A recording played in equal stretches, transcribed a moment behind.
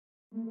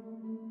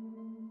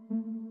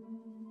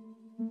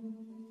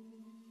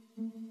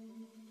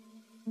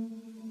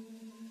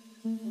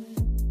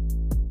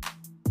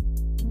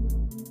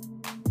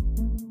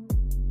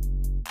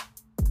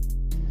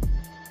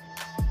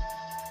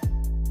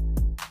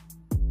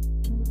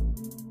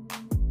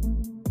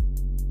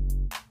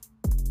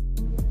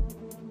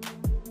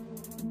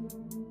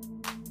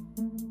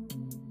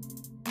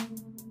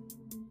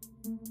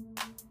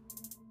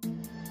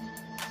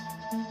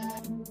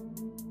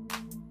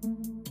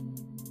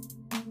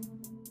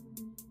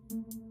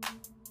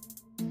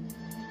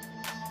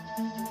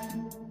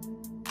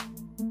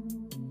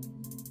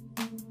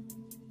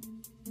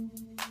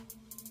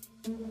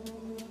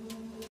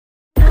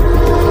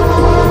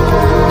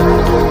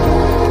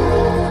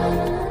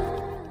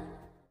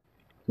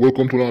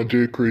Welcome to our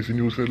J Crazy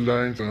News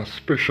Headlines and a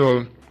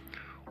special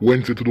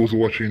Wednesday to those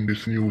watching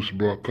this news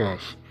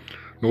broadcast.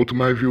 Now to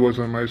my viewers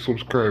and my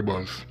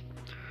subscribers,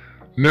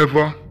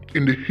 never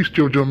in the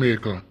history of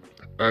Jamaica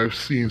I've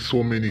seen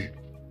so many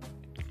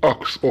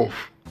acts of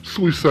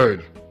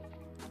suicide.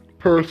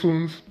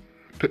 Persons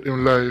take their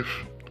life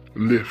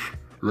left,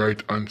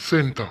 right and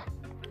center.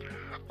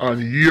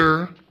 And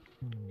year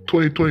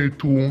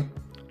 2022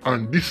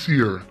 and this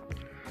year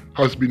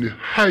has been the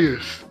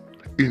highest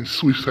in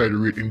suicide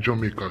rate in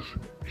Jamaica's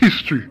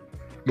history.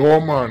 Now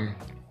a man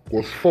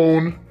was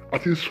found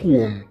at his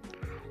home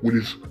with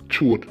his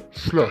throat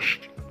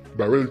slashed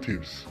by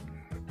relatives.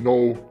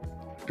 Now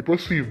he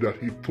perceived that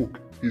he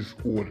took his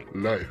own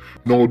life.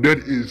 Now dead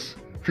is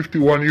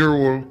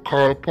 51-year-old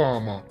Carl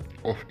Palmer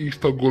of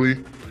Easter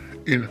Gully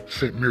in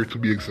St. Mary to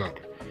be exact.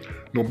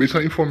 Now based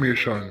on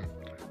information,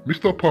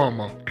 Mr.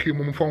 Palmer came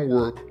home from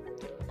work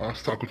and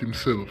started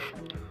himself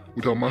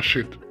with a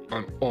machete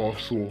and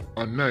also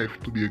a knife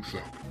to be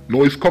exact.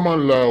 Now his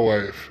common law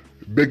wife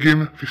begged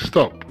him to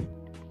stop,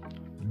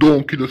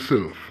 don't kill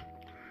yourself.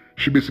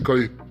 She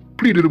basically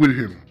pleaded with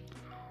him.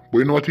 But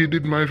you know what he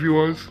did, my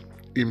viewers?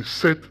 He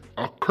set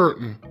a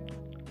curtain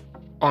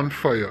on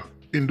fire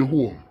in the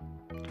home.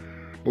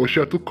 But she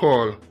had to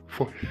call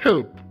for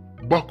help,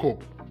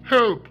 backup,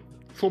 help,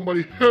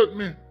 somebody help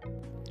me.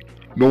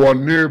 Now a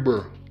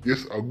neighbor,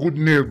 yes a good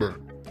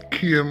neighbor,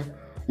 came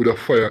with a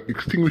fire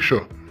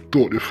extinguisher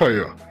to out the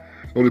fire.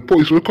 Now the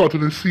police were caught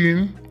on the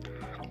scene.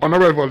 On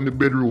arrival in the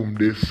bedroom,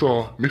 they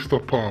saw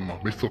Mr. Palmer,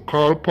 Mr.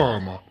 Carl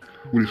Palmer,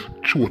 with his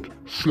throat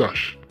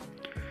slashed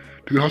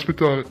to the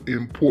hospital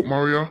in Port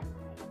Maria,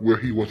 where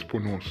he was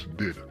pronounced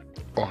dead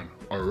on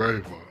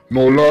arrival.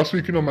 Now last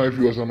week, my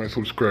viewers and my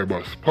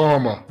subscribers,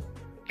 Palmer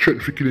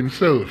threatened to kill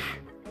himself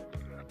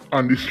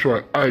and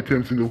destroy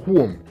items in the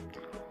home,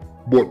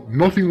 but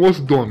nothing was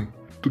done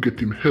to get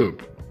him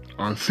help.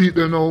 And see it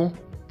there now,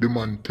 the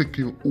man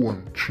taking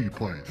on 3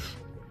 points.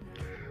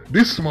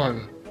 This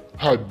man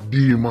had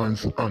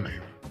demons on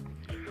him.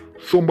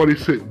 Somebody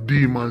said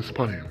demons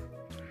on him.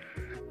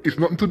 It's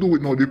nothing to do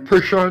with no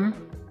depression,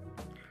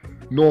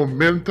 no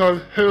mental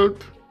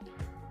health,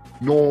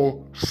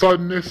 no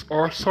sadness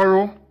or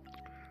sorrow.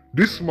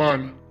 This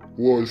man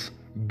was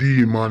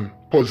demon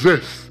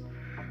possessed.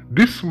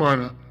 This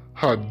man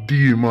had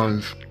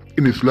demons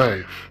in his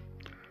life.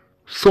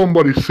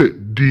 Somebody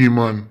said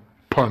demon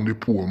upon the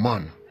poor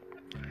man.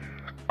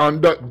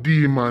 And that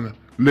demon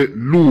let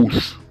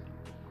loose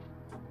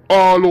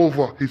all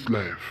over his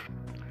life.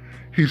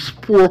 His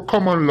poor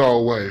common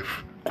law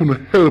wife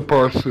couldn't help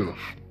herself.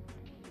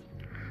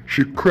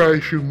 She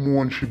cried, she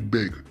mourned, she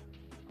begged.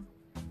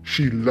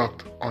 She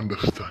lacked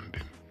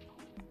understanding.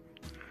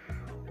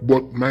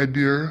 But my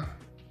dear,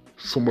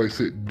 somebody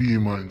said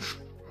demons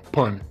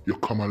upon your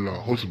common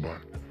law husband.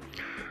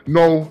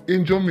 Now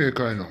in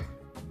Jamaica,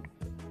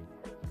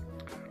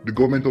 the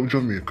government of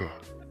Jamaica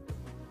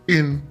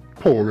in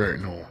power right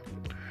now,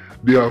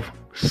 they have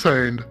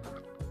signed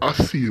a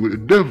seal with the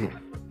devil.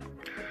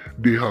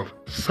 They have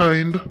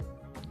signed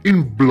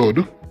in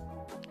blood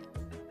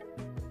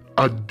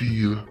a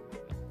deal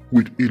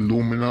with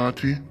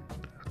Illuminati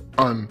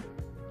and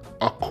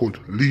occult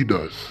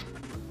leaders.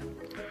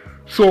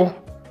 So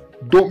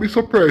don't be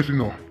surprised,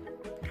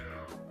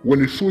 when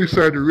the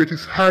suicide rate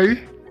is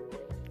high,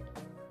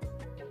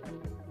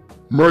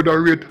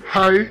 murder rate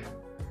high,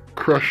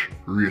 crash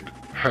rate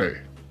high.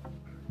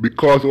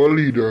 Because our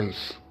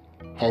leaders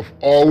have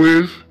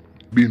always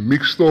been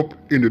mixed up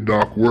in the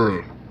dark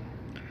world,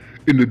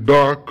 in the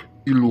dark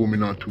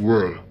Illuminati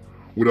world,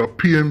 with a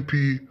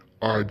PMP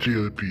or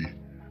JLP.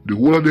 The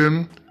whole of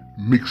them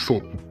mix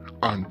up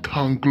and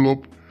tangle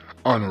up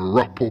and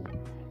wrap up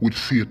with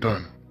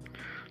Satan.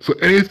 So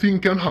anything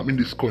can happen in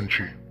this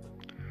country.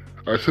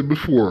 I said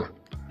before,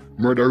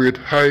 murder rate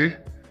high,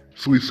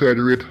 suicide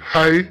rate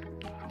high,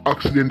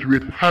 accident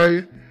rate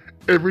high,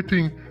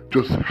 everything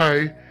just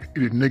high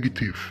in the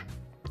negative.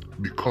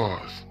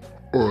 Because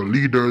our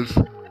leaders'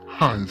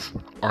 hands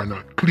are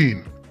not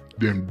clean.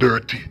 Them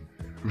dirty,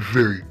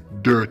 very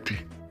dirty.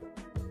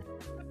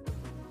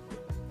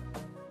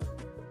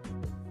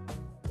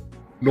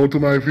 Now to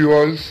my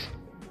viewers,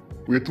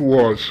 we're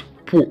towards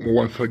Portmore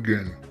once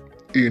again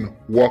in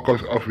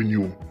Walker's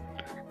Avenue,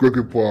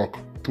 Gregory Park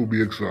to be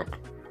exact.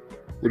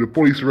 With the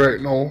police right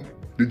now,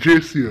 the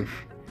JCF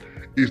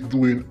is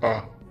doing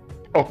a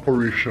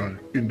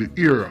operation in the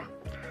area.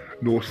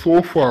 Now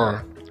so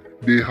far,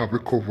 they have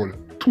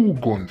recovered 2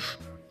 guns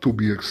to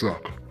be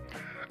exact.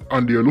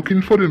 And they are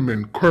looking for the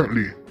men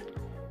currently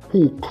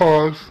who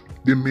caused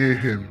the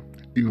mayhem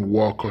in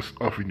Walker's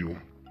Avenue.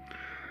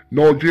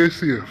 Now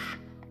JCF,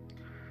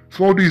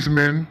 some of these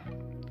men,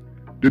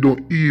 they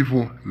don't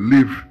even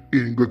live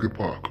in Gregory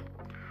Park,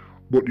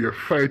 but they are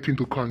fighting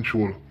to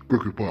control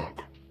Gregory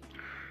Park.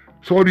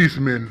 Some of these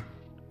men,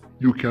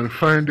 you can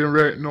find them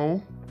right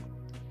now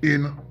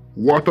in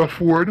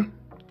Waterford,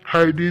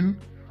 hiding,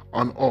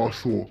 and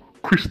also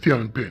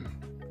Christian Pen.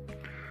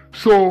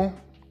 So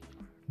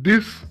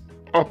this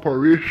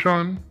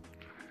operation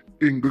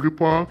in Gregory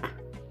Park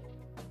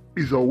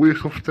is a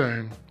waste of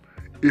time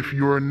if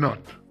you are not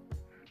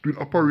doing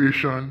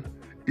operation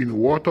in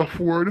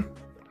Waterford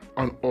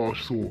and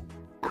also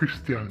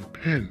Christian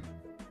Penn.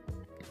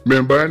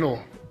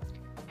 Remember,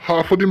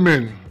 half of the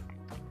men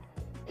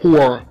who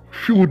are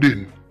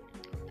feuding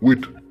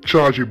with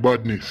Chargy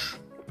Badness,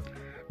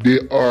 they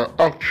are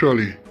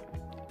actually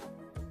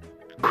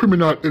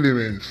criminal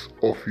elements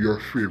of your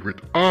favorite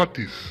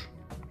artist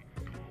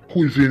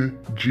who is in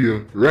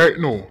jail right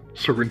now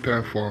serving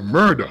time for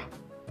murder.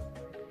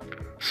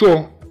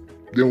 So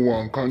they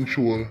want to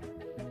control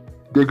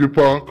Gregory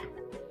Park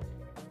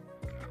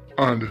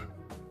and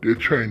they're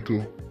trying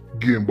to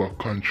gain back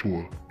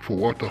control for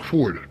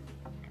Waterford.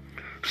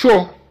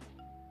 So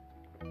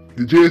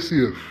the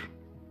JCF,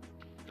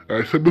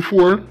 I said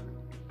before,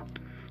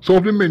 some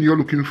of the men you're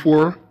looking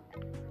for,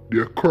 they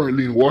are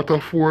currently in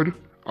Waterford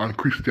and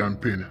Christian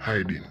Penn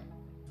hiding.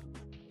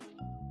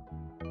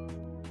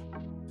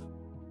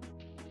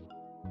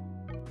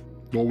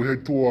 Now we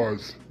head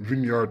towards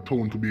Vineyard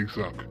town, to be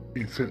exact,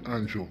 in St.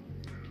 Andrew,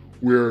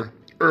 where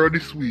earlier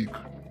this week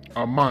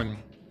a man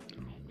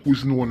who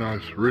is known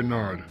as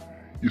Renard,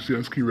 you see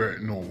on screen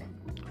right now,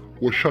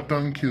 was shot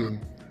and killed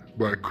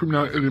by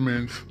criminal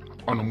elements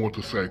on a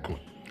motorcycle.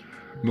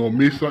 Now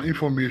based on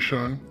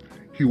information,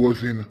 he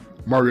was in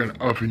Marion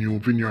Avenue,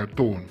 Vineyard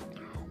town,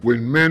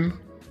 when men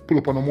pull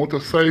up on a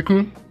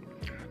motorcycle,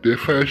 they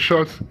fire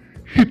shots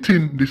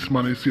hitting this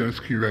man you see on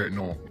screen right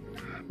now.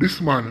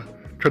 This man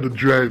tried to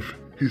drive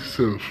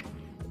himself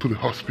to the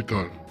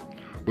hospital,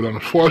 but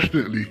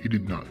unfortunately he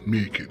did not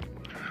make it.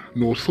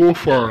 Now so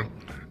far,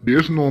 there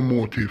is no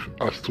motive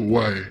as to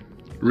why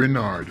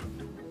Renard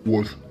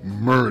was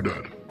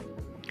murdered.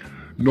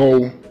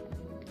 Now,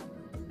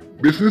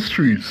 based in the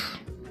streets,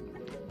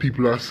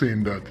 people are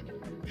saying that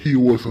he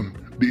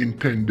wasn't the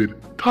intended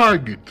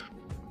target.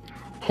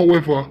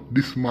 However,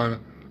 this man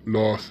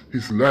lost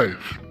his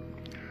life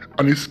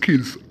and his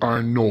kids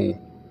are now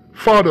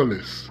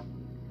fatherless.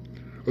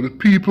 But the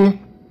people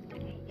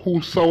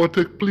who saw what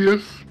took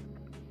place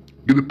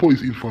give the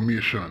police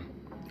information,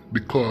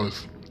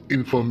 because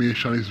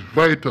information is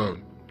vital.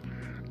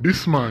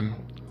 This man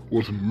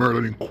was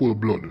murdered in cold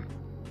blood.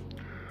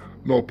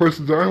 Now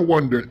persons are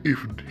wondering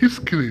if his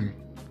killing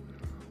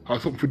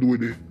has something to do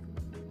with the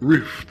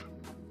rift,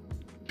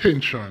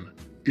 tension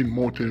in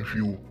Mountain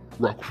View,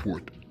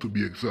 Rockfort to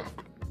be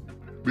exact.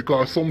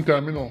 Because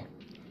sometimes,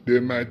 they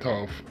might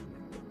have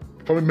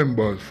family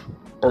members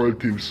or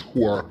relatives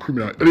who are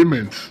criminal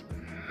elements,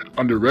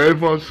 and the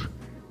rivals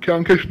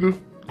can catch the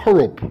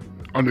corrupt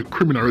and the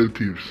criminal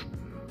relatives.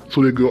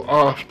 So they go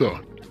after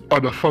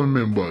other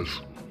family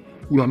members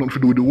who have nothing to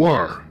do with the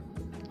war.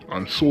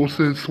 And so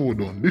said, so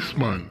done. This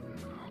man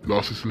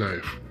lost his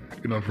life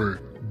in a very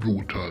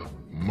brutal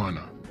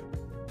manner.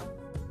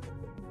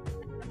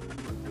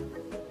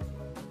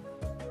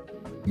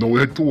 Now we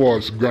head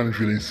towards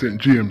Granville in St.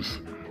 James,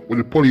 where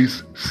the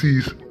police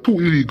seized 2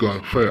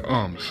 illegal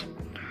firearms.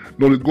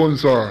 Now the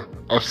guns are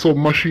a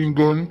submachine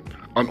gun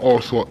and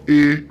also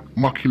a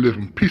Mach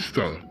 11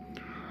 pistol,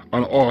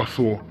 and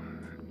also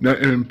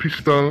 9mm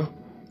pistol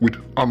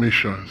with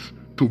ammunition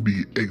to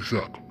be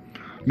exact.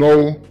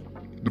 Now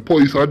the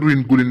police are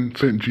doing good in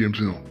St.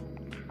 James,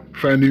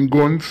 finding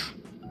guns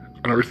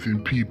and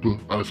arresting people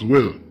as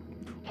well.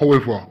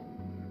 However,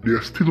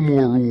 there's still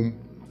more room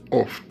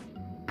of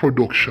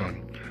production.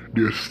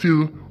 There's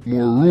still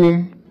more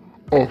room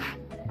of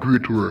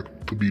great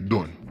work to be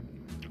done.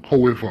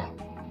 However,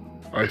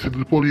 I said to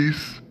the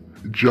police,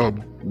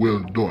 job well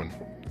done.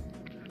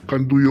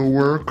 Can do your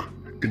work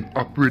in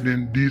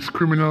apprehending these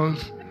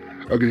criminals,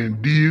 again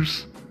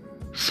thieves,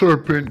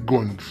 serpent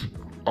guns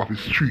of the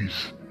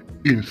streets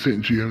in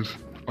St. James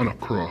and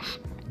across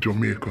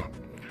Jamaica.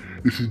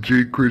 This is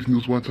J Crazy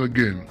News once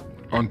again.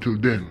 Until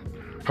then,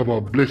 have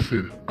a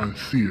blessed and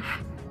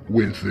safe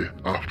Wednesday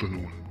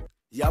afternoon.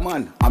 Yeah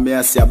man, I'm here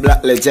to see a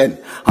black legend.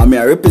 I'm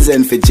here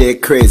represent for J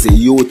Crazy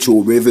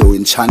YouTube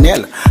reviewing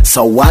channel.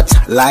 So what?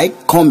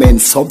 Like, comment,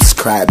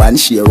 subscribe and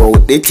share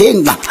out the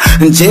thing.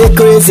 J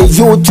Crazy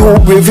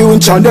YouTube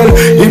reviewing channel.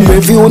 In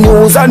review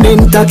news and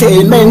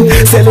entertainment,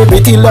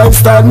 celebrity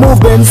lifestyle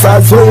movements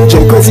as well.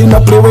 J Crazy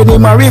no play when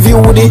him a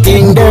review the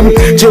thing them.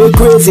 J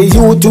Crazy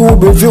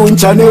YouTube reviewing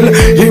channel.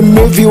 In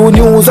review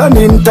news and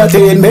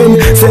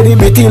entertainment,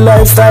 celebrity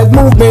lifestyle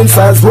movements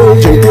as well.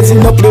 J Crazy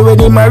no play when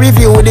him a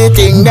review the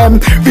thing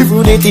them.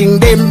 Review the thing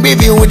them,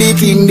 review the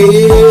thing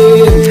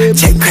them.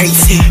 J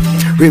Crazy,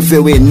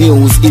 reviewing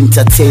news,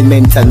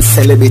 entertainment and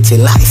celebrity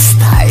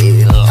lifestyle.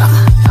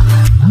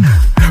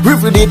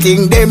 Review the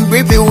thing them,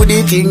 review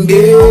the thing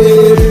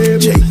them.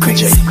 J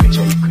Crazy.